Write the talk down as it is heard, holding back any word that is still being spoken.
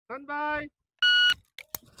Standby!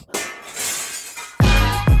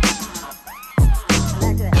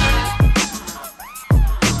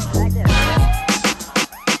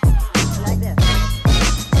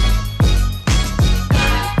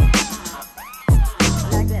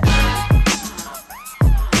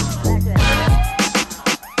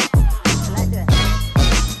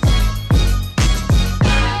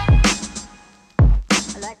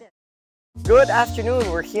 Good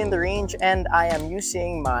afternoon, we're here in the range and I am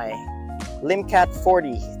using my Limcat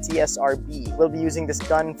 40 TSRB. We'll be using this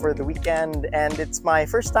gun for the weekend and it's my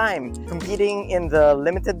first time competing in the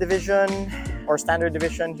limited division or standard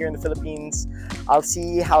division here in the Philippines. I'll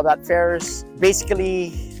see how that fares. Basically,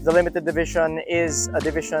 the limited division is a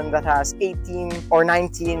division that has 18 or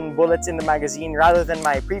 19 bullets in the magazine rather than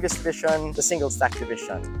my previous division, the single stack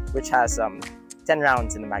division, which has 10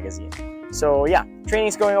 rounds in the magazine. So yeah,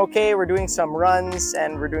 training's going okay. We're doing some runs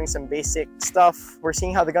and we're doing some basic stuff. We're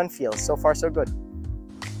seeing how the gun feels. So far, so good.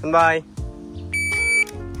 Standby!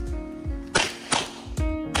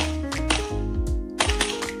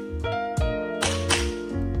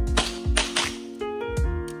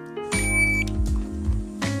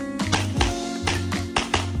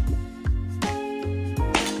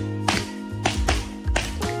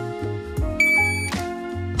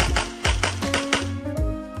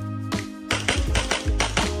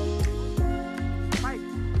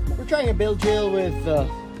 Trying a build drill with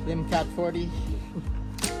Limcat 40.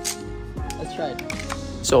 Let's try it.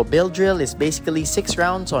 So build drill is basically 6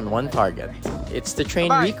 rounds on one target. It's to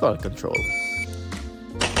train recoil control.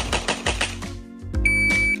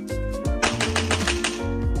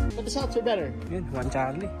 But the shots are better. Good, one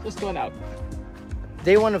Charlie. Just one out.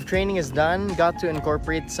 Day 1 of training is done. Got to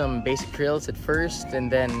incorporate some basic drills at first and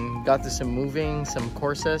then got to some moving, some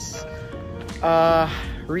courses.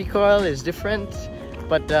 Recoil is different.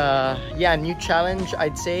 But yeah, new challenge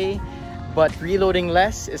I'd say, but reloading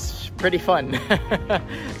less is pretty fun.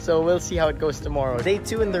 So we'll see how it goes tomorrow. Day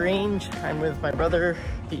 2 in the range, I'm with my brother.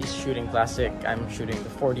 He's shooting classic, I'm shooting the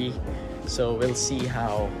 40. So we'll see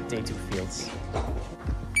how day 2 feels.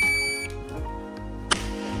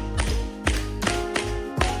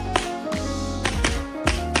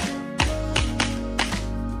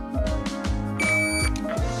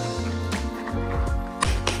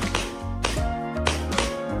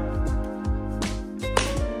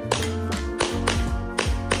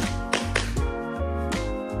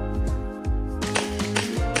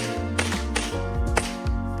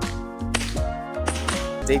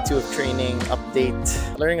 Day 2 of training,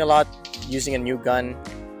 update, learning a lot, using a new gun,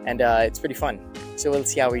 and it's pretty fun. So we'll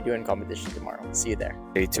see how we do in competition tomorrow. See you there.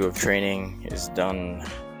 Day 2 of training is done.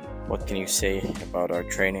 What can you say about our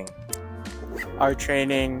training? Our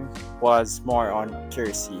training was more on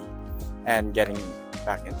accuracy and getting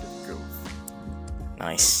back into the groove.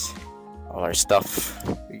 Nice. All our stuff.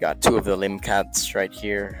 We got 2 of the Limcats right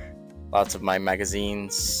here. Lots of my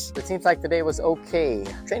magazines. It seems like today was okay.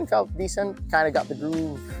 Training felt decent, kind of got the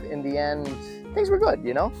groove in the end. Things were good,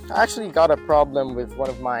 you know? I actually got a problem with one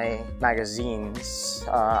of my magazines.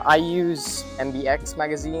 I use MBX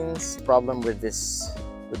magazines. Problem with this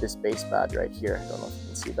base pad right here. I don't know if you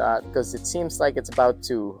can see that because it seems like it's about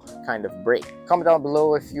to kind of break. Comment down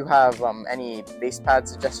below if you have any base pad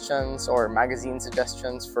suggestions or magazine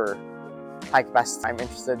suggestions for high capacity. I'm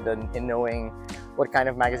interested in knowing what kind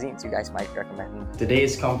of magazines you guys might recommend. Today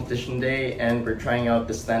is competition day and we're trying out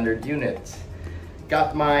the standard unit.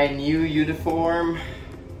 Got my new uniform.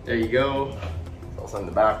 There you go. It's also in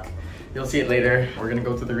the back. You'll see it later. We're gonna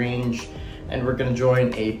go to the range and we're gonna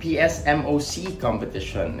join a PSMOC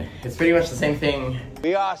competition. It's pretty much the same thing.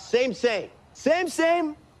 We are same,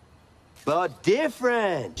 but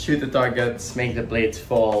different. Shoot the targets, make the blades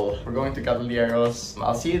fall. We're going to Kahlil.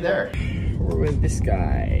 I'll see you there. We're with this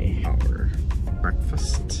guy. Our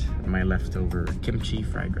breakfast, my leftover kimchi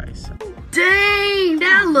fried rice. Dang,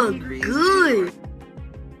 that looked good.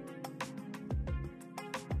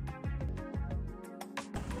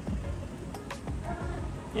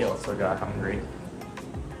 You also got hungry.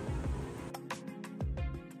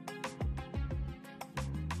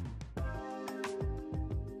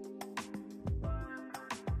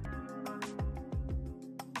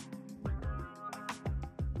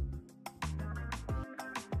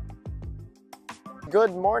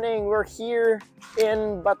 Good morning, we're here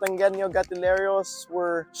in Batanggenyo, Gatilleros.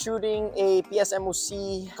 We're shooting a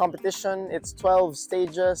PSMOC competition. It's 12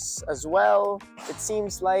 stages as well. It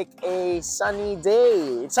seems like a sunny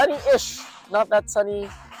day. It's sunny-ish, not that sunny.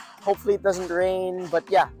 Hopefully it doesn't rain, but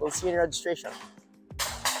yeah, we'll see you in registration.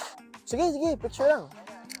 Sige, picture lang.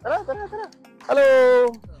 Tara. Hello!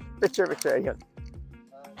 Picture, ayun.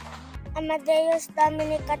 Amadeus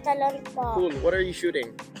Dominic Catalan po. Cool. What are you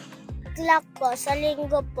shooting? Clock po, sa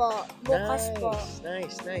linggo po. Bukas po.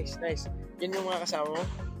 Nice. Yan yung mga kasama mo?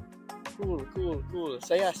 Cool.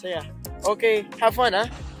 Saya. Okay, have fun, huh?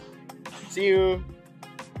 See you.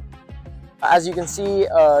 As you can see,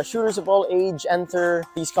 shooters of all age enter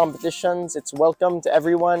these competitions. It's welcome to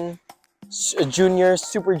everyone. Juniors,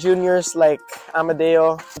 super juniors like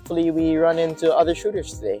Amadeo. Hopefully we run into other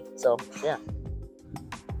shooters today. So, yeah.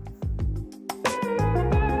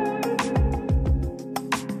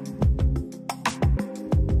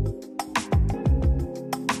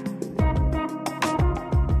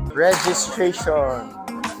 Registration.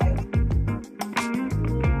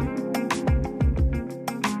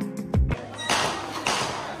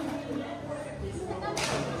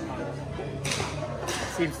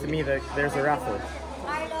 Seems to me that there's a raffle.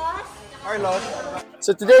 Carlos.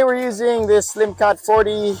 So today we're using this SlimCat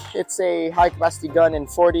 40. It's a high capacity gun in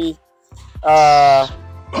 40.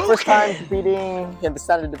 First time competing in the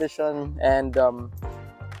standard division, and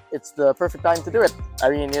it's the perfect time to do it. I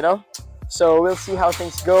mean, you know. So we'll see how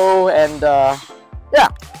things go, and yeah.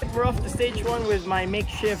 We're off to stage 1 with my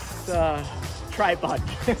makeshift tripod.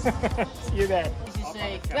 See you there. This is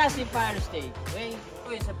a classifier stage. Okay?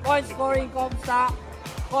 So it's a point scoring comsta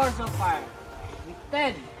course of fire with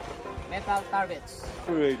 10 metal targets.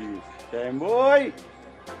 Ready, stand boy.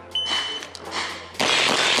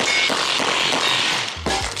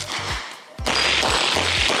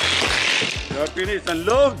 You're finished and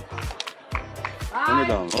load. Turn it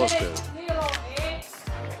down. Okay.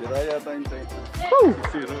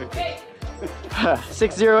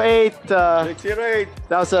 608. 608.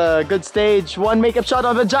 That was a good stage. One makeup shot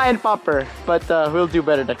of a giant popper, but we'll do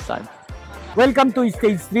better next time. Welcome to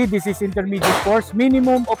stage 3. This is intermediate course.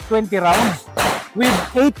 Minimum of 20 rounds with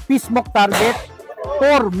 8 piece smoke targets,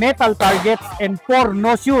 4 metal targets, and 4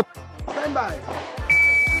 no shoot. Stand by.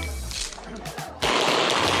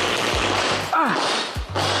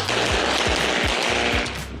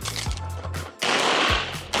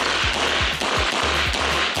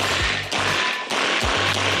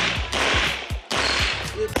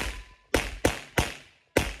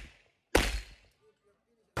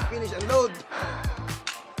 Finish and load.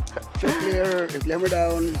 Shot clear, inflamer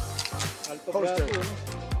down. Holster.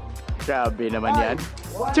 Grabe naman yan.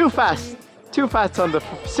 Too fast on the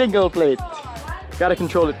single plate. Gotta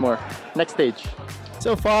control it more. Next stage.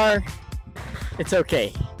 So far, it's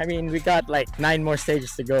okay. I mean, we got like 9 more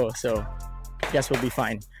stages to go, so I guess we'll be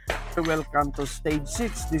fine. Welcome to stage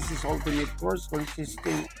 6. This is ultimate course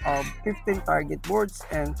consisting of 15 target boards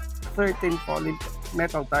and 13 poly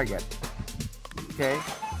metal target. Okay,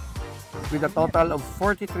 with a total of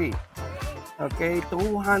 43. Okay,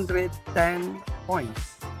 210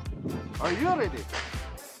 points. Are you ready?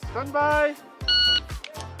 Stand by.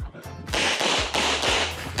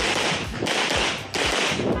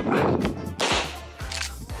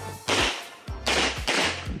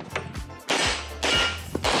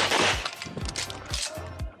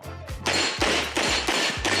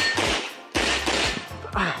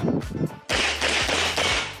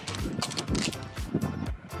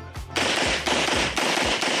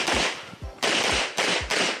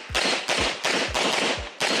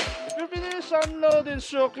 Unload and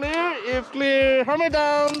show clear. If clear, hammer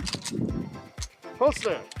down.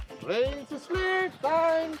 Holster. Ready to split.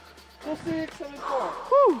 Time.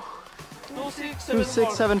 2674.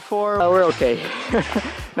 2674. We're okay.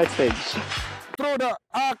 Next stage. Throw the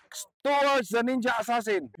axe towards the ninja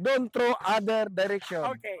assassin. Don't throw other direction.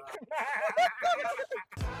 Okay.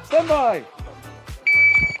 Stand by.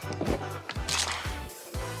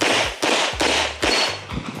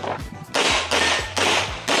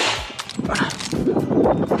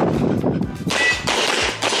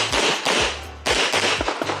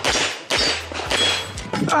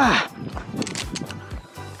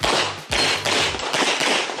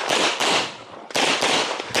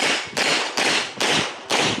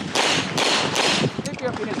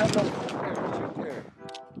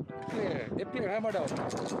 Hammer down.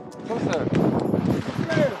 Closer.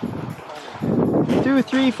 Clear.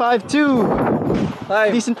 2352. Hi.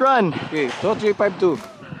 Decent run. Okay, 2352.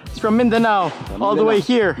 It's from Mindanao all the way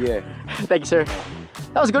here. Yeah. Thank you, sir.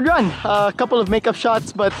 That was a good run. A couple of makeup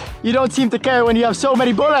shots, but you don't seem to care when you have so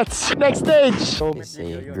many bullets. Next stage. It's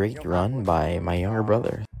a great run by my younger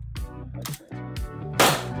brother.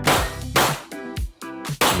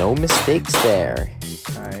 No mistakes there.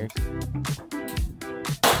 Nice.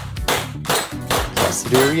 Has to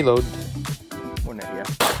do a reload. Una here.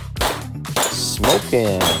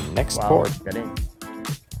 Smoking. Next court.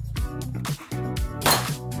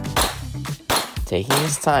 Taking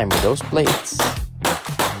his time with those plates.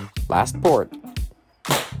 Last port.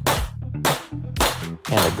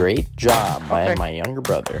 And a great job by my younger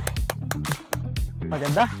brother.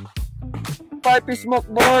 Maganda. 5-piece smoke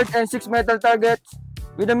board and 6 metal targets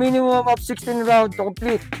with a minimum of 16 rounds to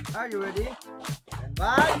complete. Are you ready? Stand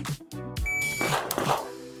by.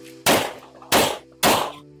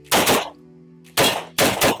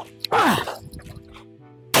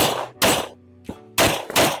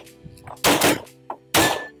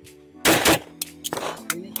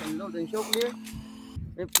 Finish and load and show clear.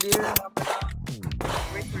 If clear.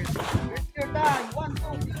 Wait for it. Wait your time.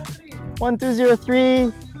 1203.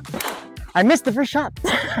 1203. I missed the first shot,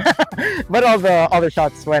 but all the other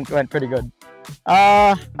shots went pretty good.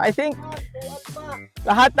 I think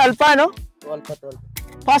lahat alpha, no?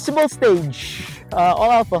 Possible stage.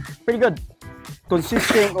 All alpha. Pretty good.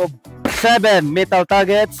 Consisting of 7 metal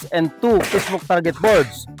targets and 2 smoke target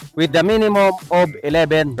boards with a minimum of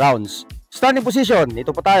 11 rounds. Standing position,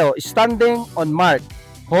 ito po tayo, standing on mark,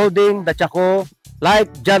 holding the Chaco like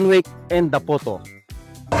John Wick in the photo.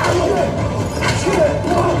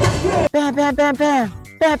 Bam, bam, bam, bam.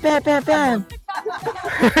 Bam, bam, bam, bam.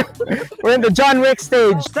 We're in the John Wick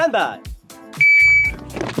stage. Stand by.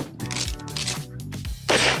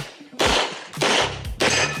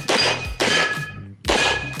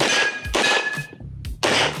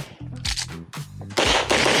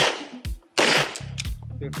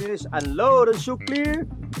 If finish, unload and shoot clear.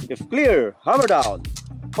 If clear, hammer down.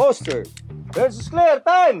 Holster. There's clear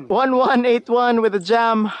time. 1181 with a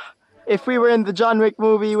jam. If we were in the John Wick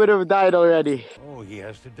movie, we would have died already. Oh, he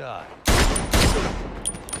has to die.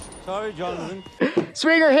 Sorry, Jonathan.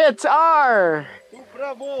 Swinger hits are 2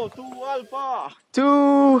 Bravo, 2 Alpha.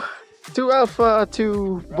 2 Alpha,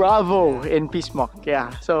 2 Bravo in Peace Mock. Yeah,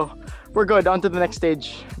 so we're good. On to the next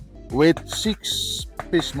stage. With 6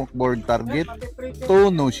 piece smoke board target,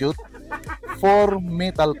 2 no shoot, 4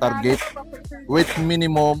 metal target with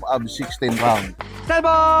minimum of 16 rounds. Stand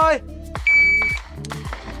by.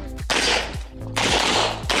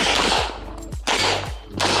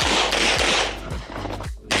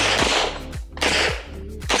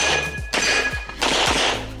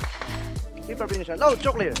 Keep our finish. Load,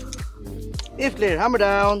 show clear. If clear, hammer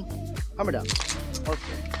down. Hammer down.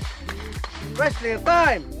 Okay. Press clear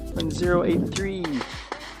time. 1083.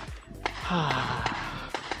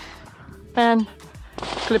 Man,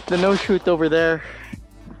 clip the no shoot over there.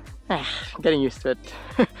 I'm getting used to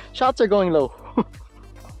it. Shots are going low.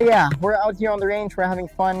 Yeah, we're out here on the range. We're having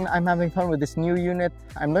fun. I'm having fun with this new unit.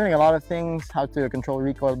 I'm learning a lot of things, how to control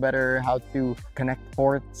recoil better, how to connect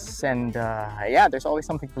ports, and yeah, there's always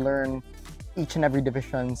something to learn each and every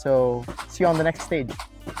division. So see you on the next stage.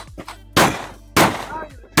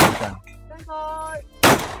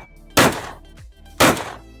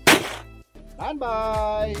 Stand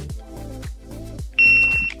by.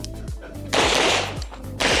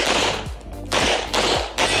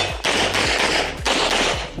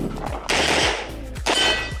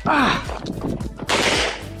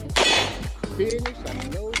 Finish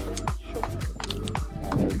and load and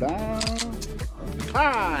shoot. Down.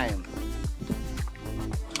 Time.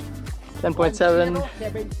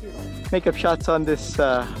 10.7 makeup shots on this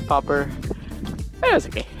popper. It was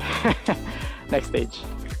okay. Next stage.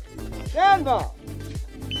 Stand by.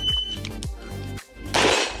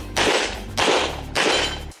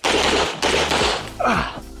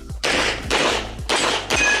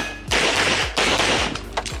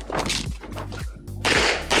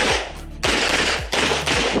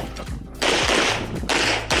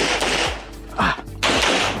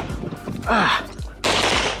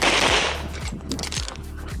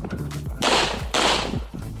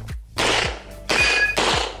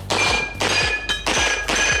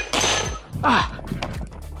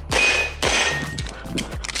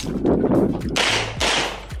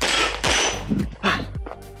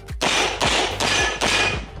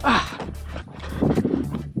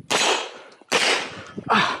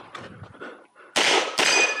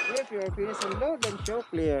 Finish and load and show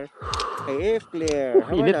clear. Okay, if clear,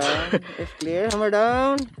 hammer down. If clear, hammer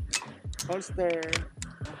down. Holster.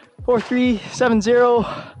 4370.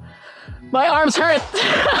 My arms hurt.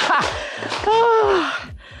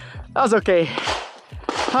 That was okay.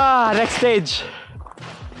 Next stage.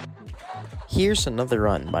 Here's another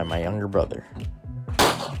run by my younger brother.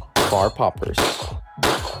 Bar poppers.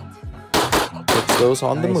 Puts those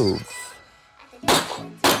on the move.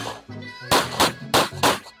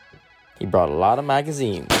 He brought a lot of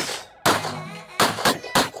magazines.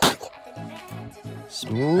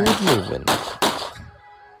 Smooth moving.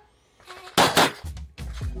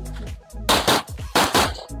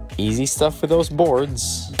 Easy stuff for those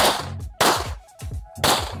boards.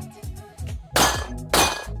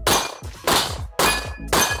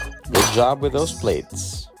 job with those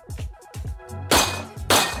plates.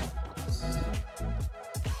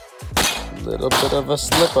 Little bit of a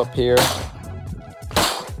slip up here.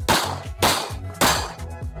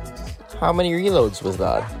 How many reloads was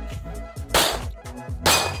that?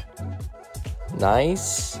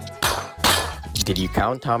 Nice. Did you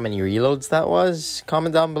count how many reloads that was?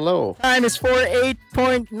 Comment down below. Time is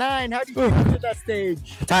 48.9. How do you feel at that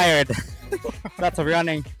stage? Tired. Lots of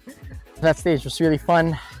running. That stage was really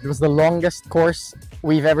fun. It was the longest course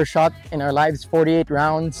we've ever shot in our lives, 48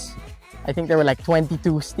 rounds. I think there were like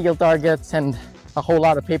 22 steel targets and a whole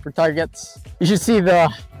lot of paper targets. You should see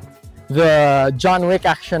the John Wick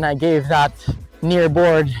action I gave that near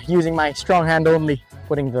board using my strong hand only.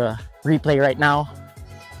 Putting the replay right now.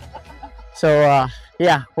 So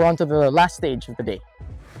yeah, we're on to the last stage of the day.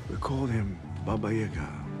 We call him Baba Yaga.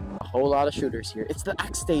 A whole lot of shooters here. It's the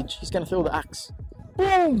axe stage. He's gonna throw the axe.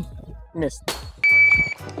 Boom! Missed.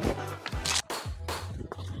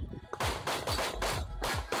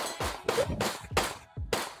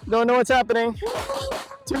 Don't know what's happening.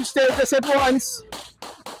 2 stages at once.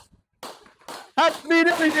 Happy New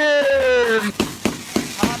Year!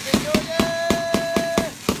 Happy New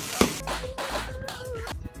Year!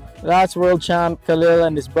 That's world champ Kahlil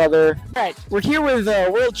and his brother. Alright, we're here with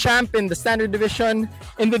world champ in the standard division.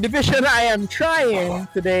 In the division I am trying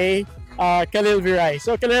today, Kahlil Viray.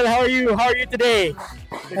 So Kahlil, how are you? How are you today?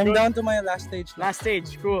 I'm down to my last stage. Last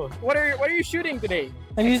stage, cool. What are you shooting today?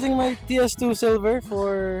 I'm using my TS2 silver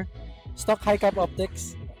for stock high cap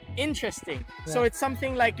optics. Interesting. Yeah. So it's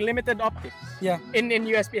something like limited optics. Yeah. In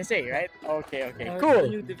USPSA, right? Okay, okay. It's Cool. a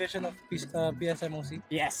new division of PSMOC.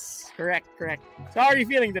 Yes, correct. So how are you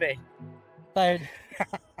feeling today? Tired.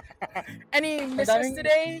 Any misses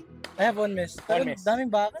today? I have 1 miss. One miss. Daming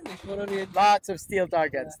bakan eh. Puro red. Lots of steel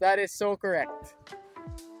targets. That is so correct.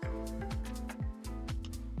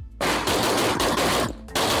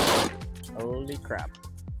 Holy crap.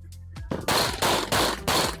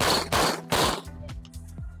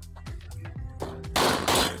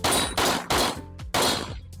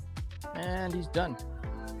 And he's done.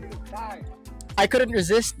 I couldn't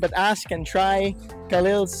resist but ask and try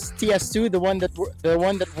Kahlil's TS2, the one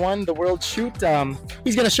that won the world shoot.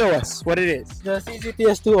 He's gonna show us what it is. The CG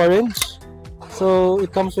TS2 orange. So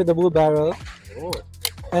it comes with a blue barrel. Oh.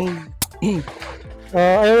 And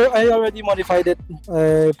I already modified it.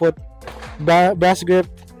 I put brass grip,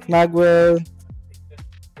 magwell,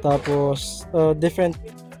 tapos different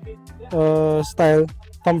style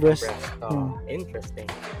thumb rest. Interesting.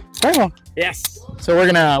 Try mo. Yes. So we're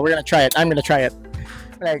gonna try it. I'm gonna try it.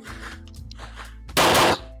 Like.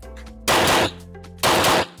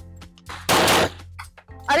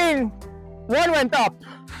 I mean, one went up,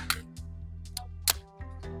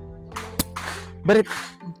 but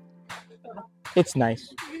it's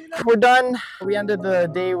nice. We're done. We ended the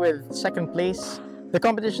day with 2nd place. The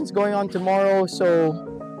competition's going on tomorrow,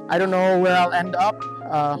 so I don't know where I'll end up.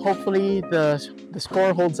 Hopefully the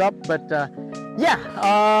score holds up, but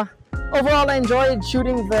yeah. Overall, I enjoyed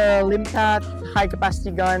shooting the Limcat high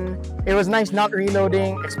capacity gun. It was nice not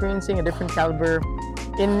reloading, experiencing a different caliber.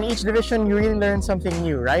 In each division, you really learn something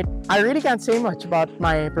new, right? I really can't say much about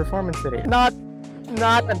my performance today. Not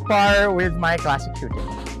at par with my classic shooting.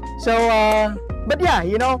 So, but yeah,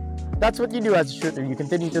 you know, that's what you do as a shooter. You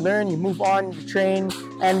continue to learn, you move on, you train,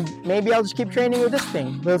 and maybe I'll just keep training with this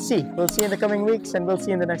thing. We'll see. We'll see in the coming weeks, and we'll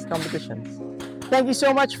see in the next competitions. Thank you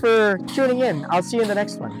so much for tuning in. I'll see you in the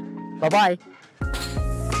next one. Bye-bye.